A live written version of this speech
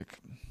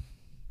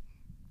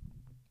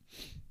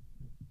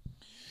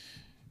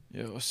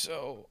Yo,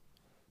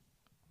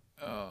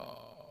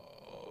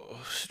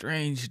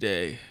 strange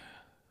day.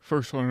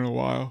 First one in a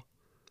while.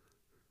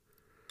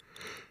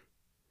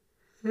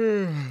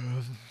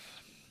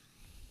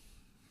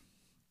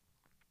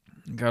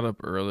 Got up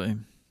early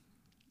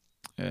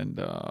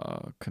and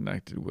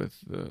connected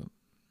with the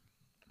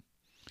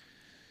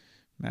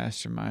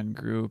mastermind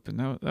group,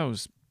 and that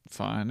was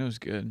fine. It was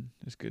good.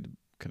 It's good to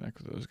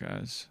connect with those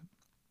guys.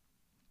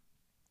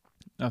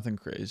 Nothing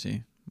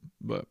crazy,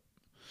 but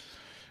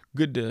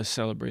good to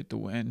celebrate the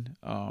win.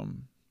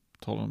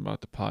 Told them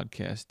about the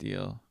podcast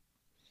deal.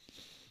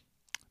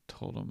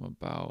 Told them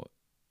about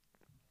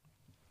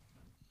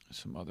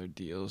some other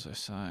deals I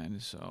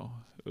signed. So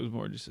it was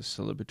more just a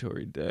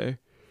celebratory day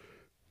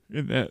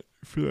in that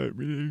for that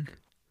meeting.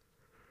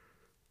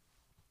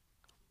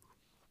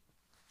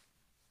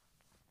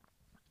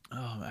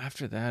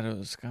 After that, it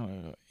was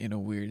kind of in a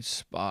weird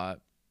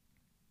spot.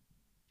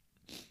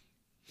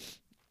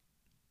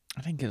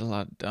 I didn't get a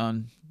lot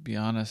done, to be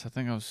honest. I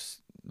think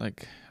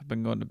I've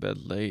been going to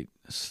bed late,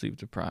 sleep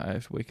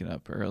deprived, waking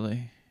up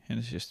early, and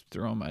it's just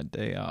throwing my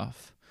day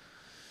off.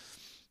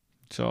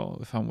 So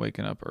if I'm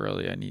waking up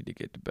early, I need to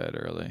get to bed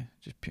early,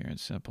 just pure and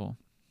simple.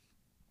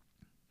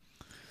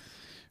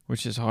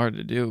 Which is hard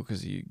to do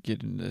because you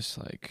get in this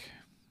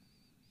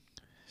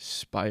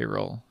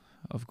spiral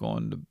of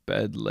going to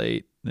bed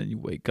late, then you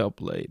wake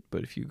up late.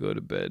 But if you go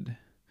to bed,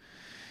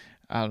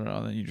 I don't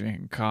know, then you're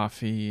drinking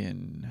coffee,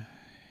 and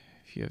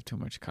if you have too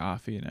much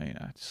coffee, now you're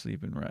not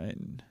sleeping right.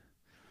 And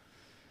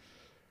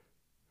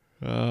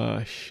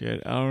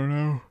shit, I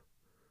don't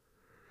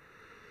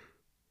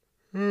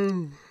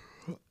know.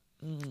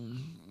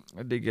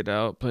 I did get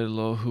out, played a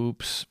little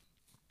hoops.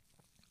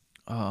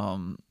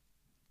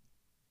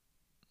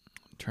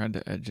 Tried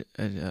to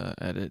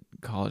edit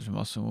College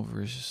Muscle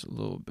Movers just a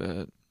little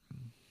bit.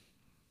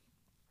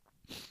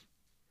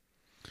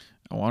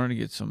 I wanted to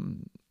get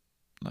some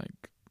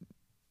like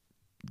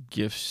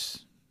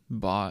gifts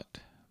bought,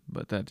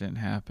 but that didn't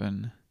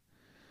happen.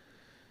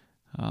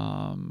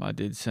 I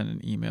did send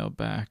an email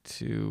back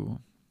to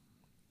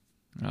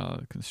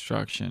the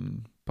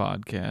construction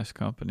podcast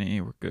company.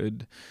 We're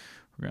good.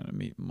 We're gonna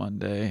meet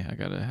Monday. I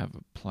gotta have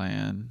a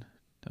plan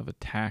of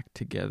attack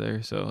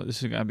together. So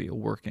this is gonna be a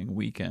working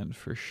weekend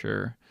for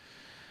sure.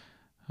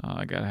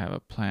 I gotta have a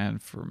plan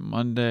for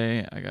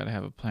Monday. I gotta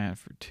have a plan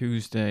for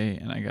Tuesday,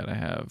 and I gotta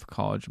have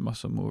College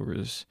Muscle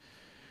Movers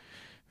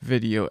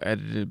video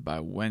edited by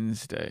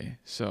Wednesday.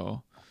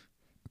 So,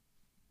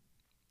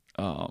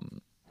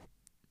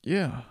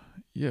 yeah,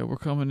 we're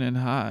coming in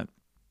hot.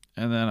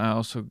 And then I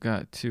also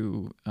got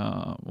to,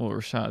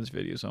 Rashad's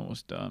video is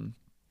almost done,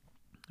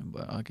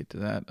 but I'll get to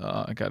that.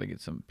 I got to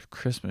get some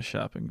Christmas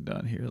shopping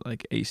done here,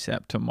 like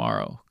ASAP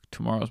tomorrow.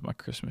 Tomorrow's my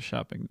Christmas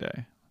shopping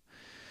day.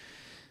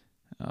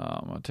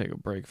 I'll take a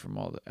break from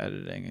all the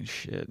editing and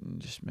shit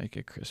and just make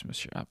it Christmas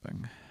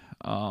shopping.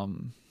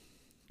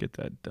 Get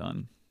that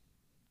done.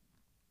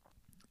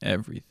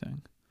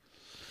 Everything.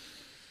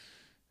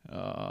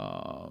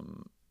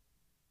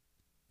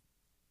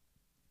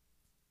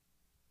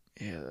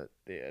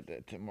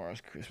 That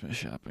tomorrow's Christmas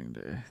shopping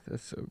day.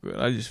 That's so good.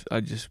 I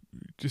just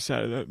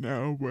decided that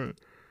now, but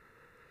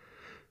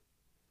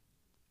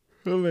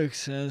it makes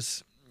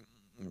sense.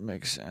 It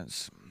makes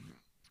sense.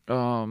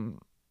 Um,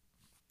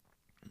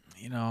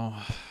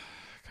 kind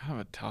of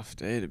a tough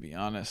day to be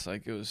honest.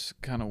 Like it was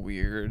kind of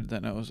weird,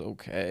 then it was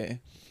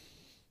okay.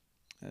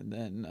 And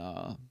then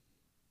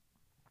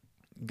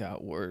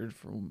got word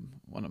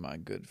from one of my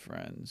good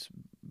friends,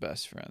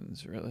 best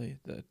friends really,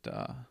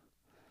 that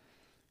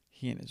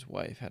he and his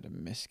wife had a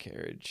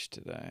miscarriage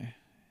today.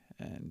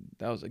 And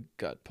that was a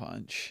gut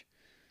punch.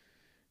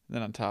 And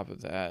then on top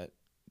of that,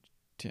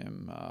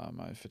 Tim,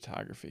 my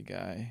photography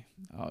guy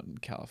out in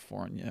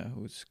California,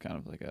 who's kind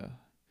of like a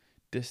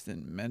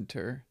distant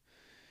mentor,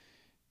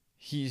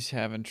 he's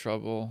having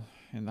trouble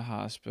in the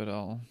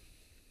hospital.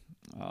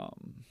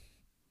 Um,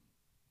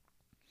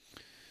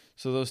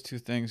 so those two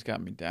things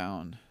got me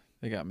down.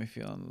 They got me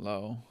feeling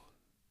low.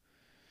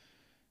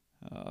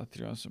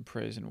 Threw on some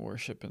praise and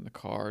worship in the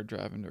car,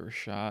 driving to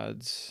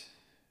Rashad's.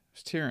 I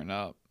was tearing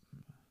up.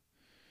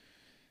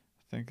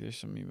 I think there's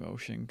some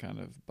emotion kind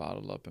of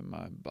bottled up in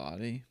my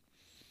body.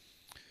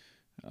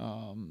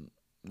 I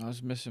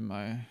was missing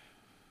my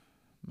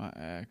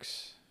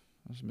ex.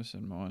 I was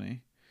missing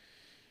money.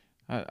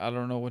 I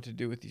don't know what to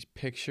do with these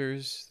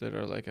pictures that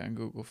are like on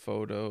Google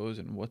Photos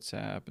and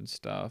WhatsApp and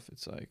stuff.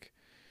 It's like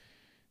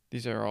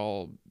these are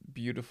all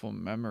beautiful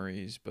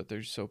memories, but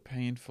they're so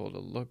painful to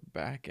look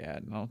back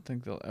at, and I don't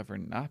think they'll ever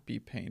not be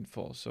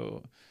painful.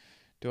 So,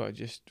 do I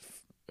just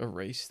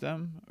erase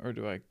them, or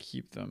do I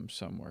keep them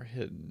somewhere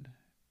hidden?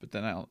 But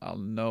then I'll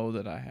know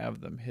that I have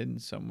them hidden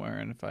somewhere,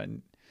 and if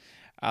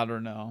I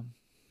don't know.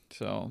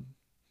 So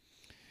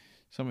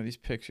some of these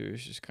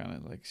pictures just kind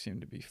of like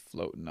seem to be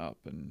floating up,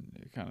 and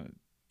it kind of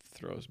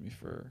throws me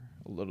for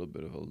a little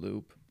bit of a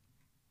loop.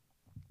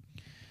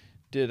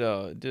 Did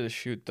a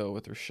shoot though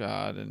with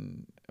Rashad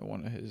and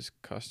one of his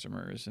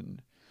customers,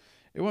 and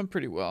it went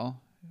pretty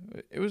well.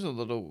 It was a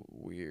little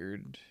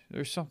weird.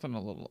 There's something a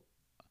little.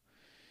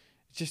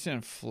 just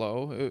didn't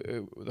flow.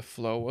 The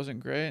flow wasn't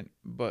great,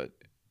 but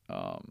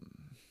um,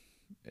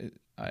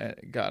 I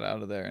got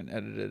out of there and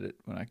edited it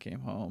when I came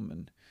home,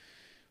 and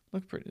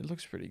it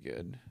looks pretty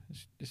good.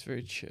 It's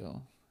very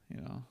chill,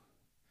 you know.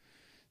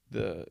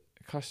 The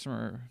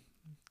customer,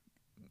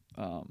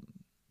 um,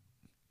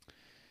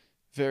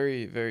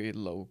 very very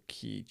low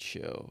key,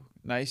 chill,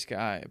 nice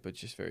guy, but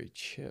just very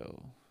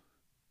chill.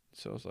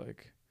 So it's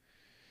like,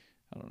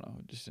 I don't know,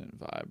 it just didn't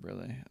vibe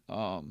really.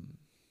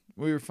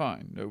 We were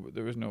fine.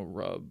 There was no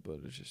rub, but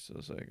it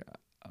was like,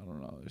 I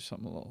don't know, there's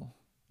something a little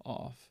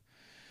off.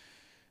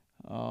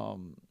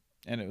 Um,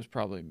 and it was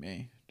probably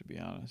me, to be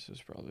honest. It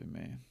was probably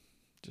me,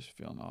 just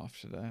feeling off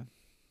today.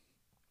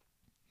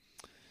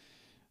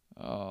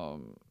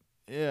 Um,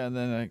 yeah, and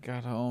then I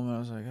got home and I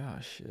was like, oh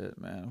shit,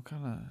 man, I'm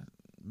kind of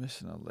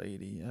missing a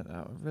lady.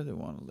 I really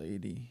want a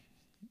lady.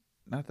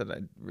 Not that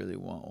I really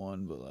want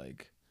one, but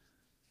like,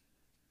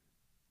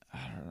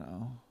 I don't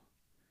know.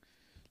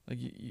 Like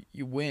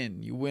you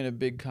win a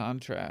big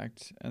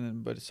contract, and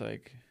then but it's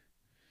like,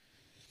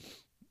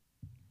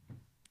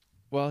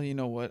 well, you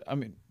know what? I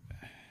mean,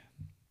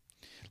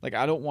 like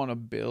I don't want to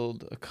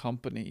build a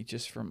company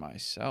just for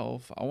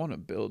myself. I want to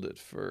build it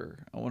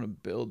for a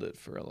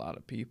lot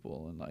of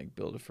people, and like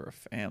build it for a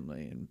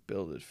family, and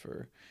build it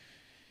for.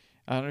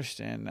 I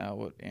understand now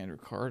what Andrew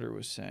Carter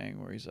was saying,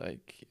 where he's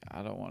like,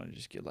 I don't want to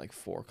just get like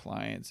 4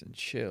 clients and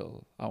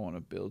chill. I want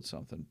to build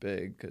something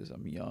big because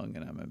I'm young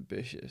and I'm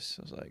ambitious.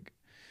 I was like,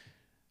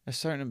 that's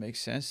starting to make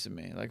sense to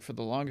me. Like for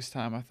the longest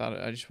time, I thought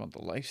I just want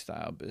the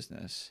lifestyle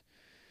business,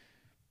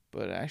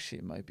 but actually,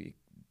 it might be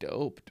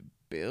dope to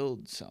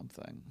build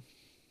something.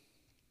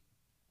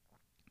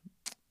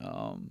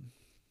 Um.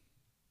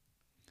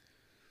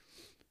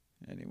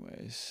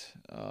 Anyways.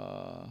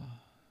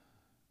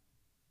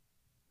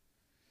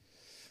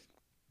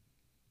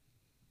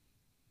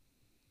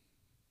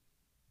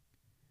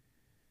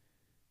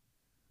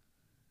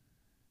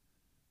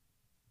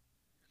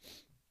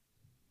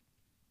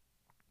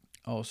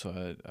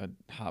 Also, I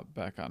hopped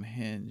back on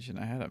Hinge and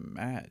I had a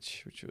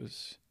match, which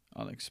was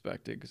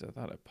unexpected because I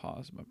thought I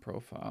paused my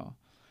profile.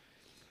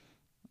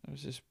 It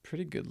was this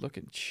pretty good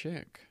looking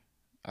chick,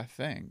 I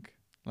think.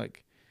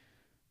 Like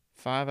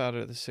 5 out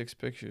of the 6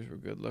 pictures were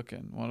good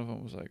looking. One of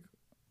them was like,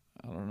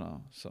 I don't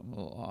know, something a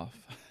little off.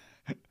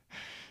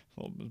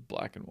 Well, it was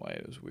black and white.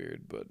 It was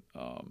weird, but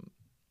got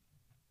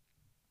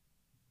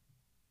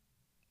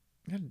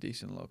a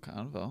decent little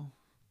convo.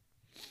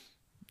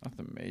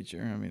 Nothing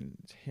major. I mean,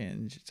 it's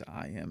Hinge, it's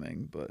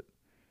IMing, but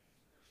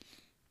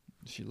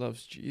she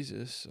loves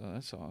Jesus, so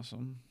that's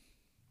awesome.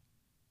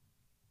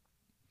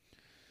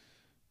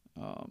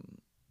 Um,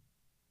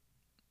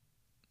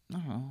 I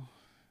don't know.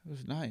 It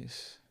was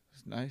nice. It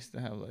was nice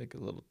to have like a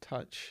little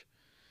touch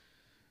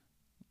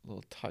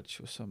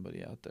with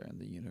somebody out there in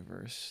the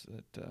universe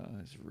that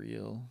is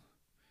real,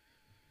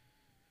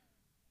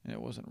 and it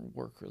wasn't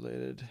work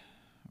related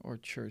or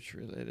church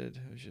related.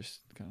 It was just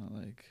kind of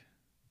like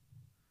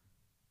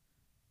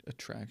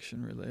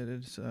attraction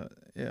related. So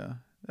yeah,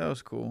 that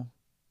was cool.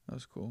 That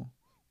was cool.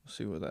 We'll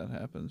see what that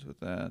happens with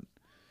that.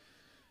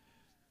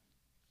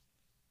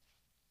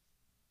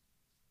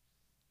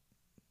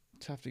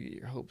 Tough to get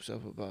your hopes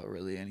up about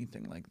really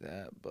anything like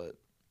that, but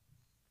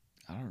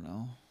I don't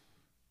know.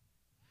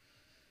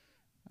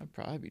 I'd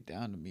probably be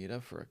down to meet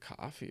up for a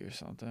coffee or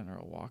something, or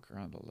a walk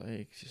around the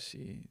lake. Just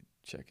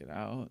check it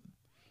out.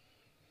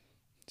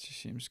 She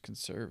seems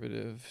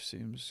conservative,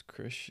 seems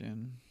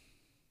Christian,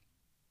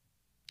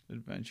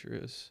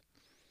 adventurous.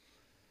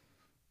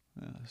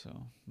 Yeah,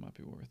 so might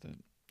be worth it.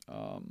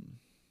 Um,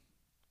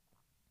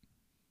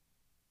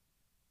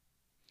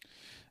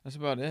 that's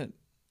about it.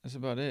 That's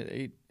about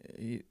it.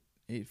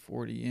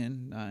 8:40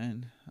 in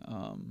 9.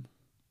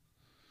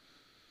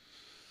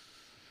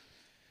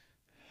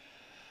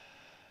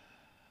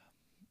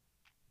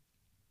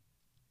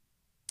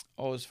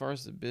 Oh, as far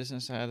as the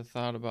business, I had a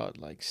thought about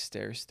like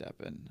stair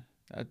stepping.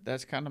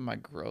 That's kind of my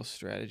growth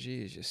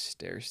strategy, is just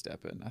stair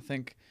stepping. I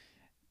think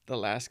the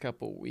last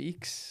couple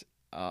weeks,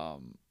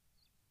 um,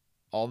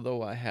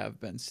 although I have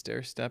been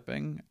stair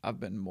stepping,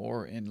 I've been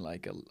more in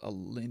like a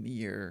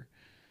linear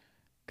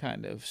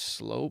kind of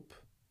slope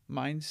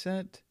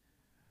mindset,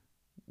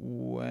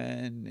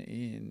 when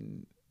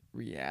in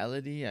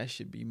reality I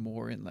should be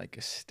more in like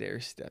a stair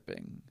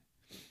stepping.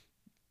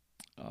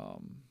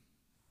 Um,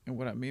 and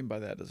what I mean by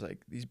that is like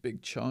these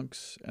big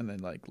chunks and then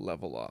like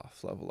level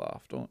off, level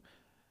off. Don't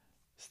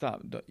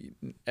stop.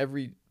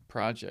 Every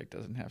project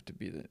doesn't have to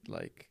be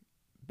like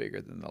bigger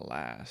than the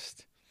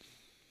last.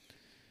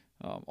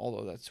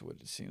 Although that's what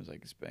it seems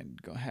like it's been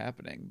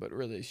happening, but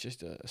really it's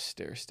just a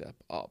stair step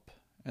up,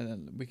 and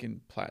then we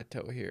can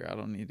plateau here. I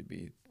don't need to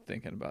be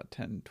thinking about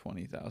 $10,000,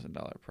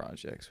 $20,000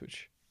 projects,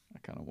 which I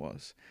kind of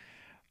was.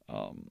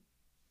 Um,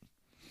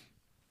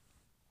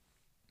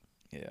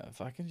 yeah, if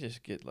I can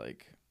just get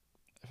like,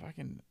 if I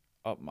can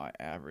up my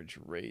average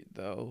rate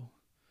though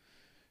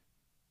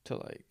to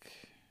like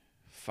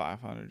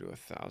 $500 to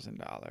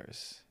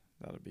 $1,000,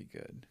 that'll be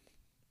good.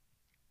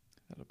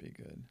 That'll be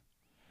good.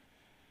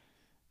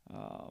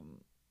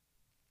 Um,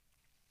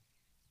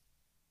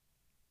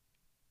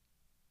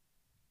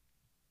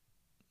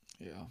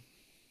 Yeah.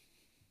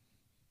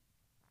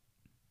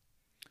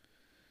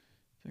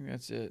 I think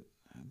that's it.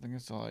 I think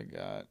that's all I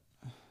got.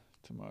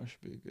 Tomorrow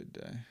should be a good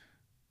day.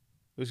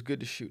 It was good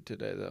to shoot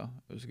today, though.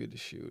 It was good to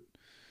shoot.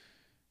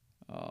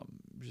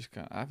 Just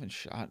kind of, I haven't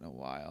shot in a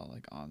while,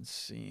 like on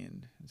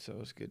scene, and so it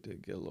was good to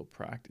get a little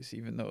practice,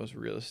 even though it was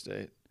real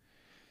estate.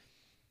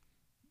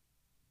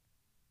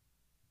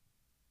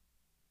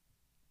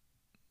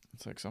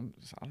 It's like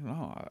I don't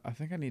know. I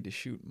think I need to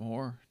shoot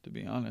more, to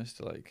be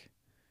honest. Like,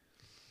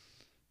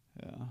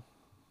 yeah,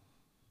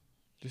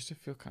 just to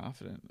feel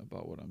confident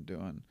about what I'm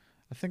doing.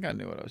 I think I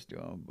knew what I was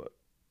doing, but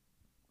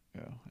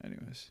yeah.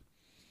 Anyways,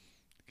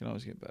 can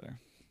always get better.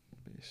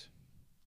 Peace.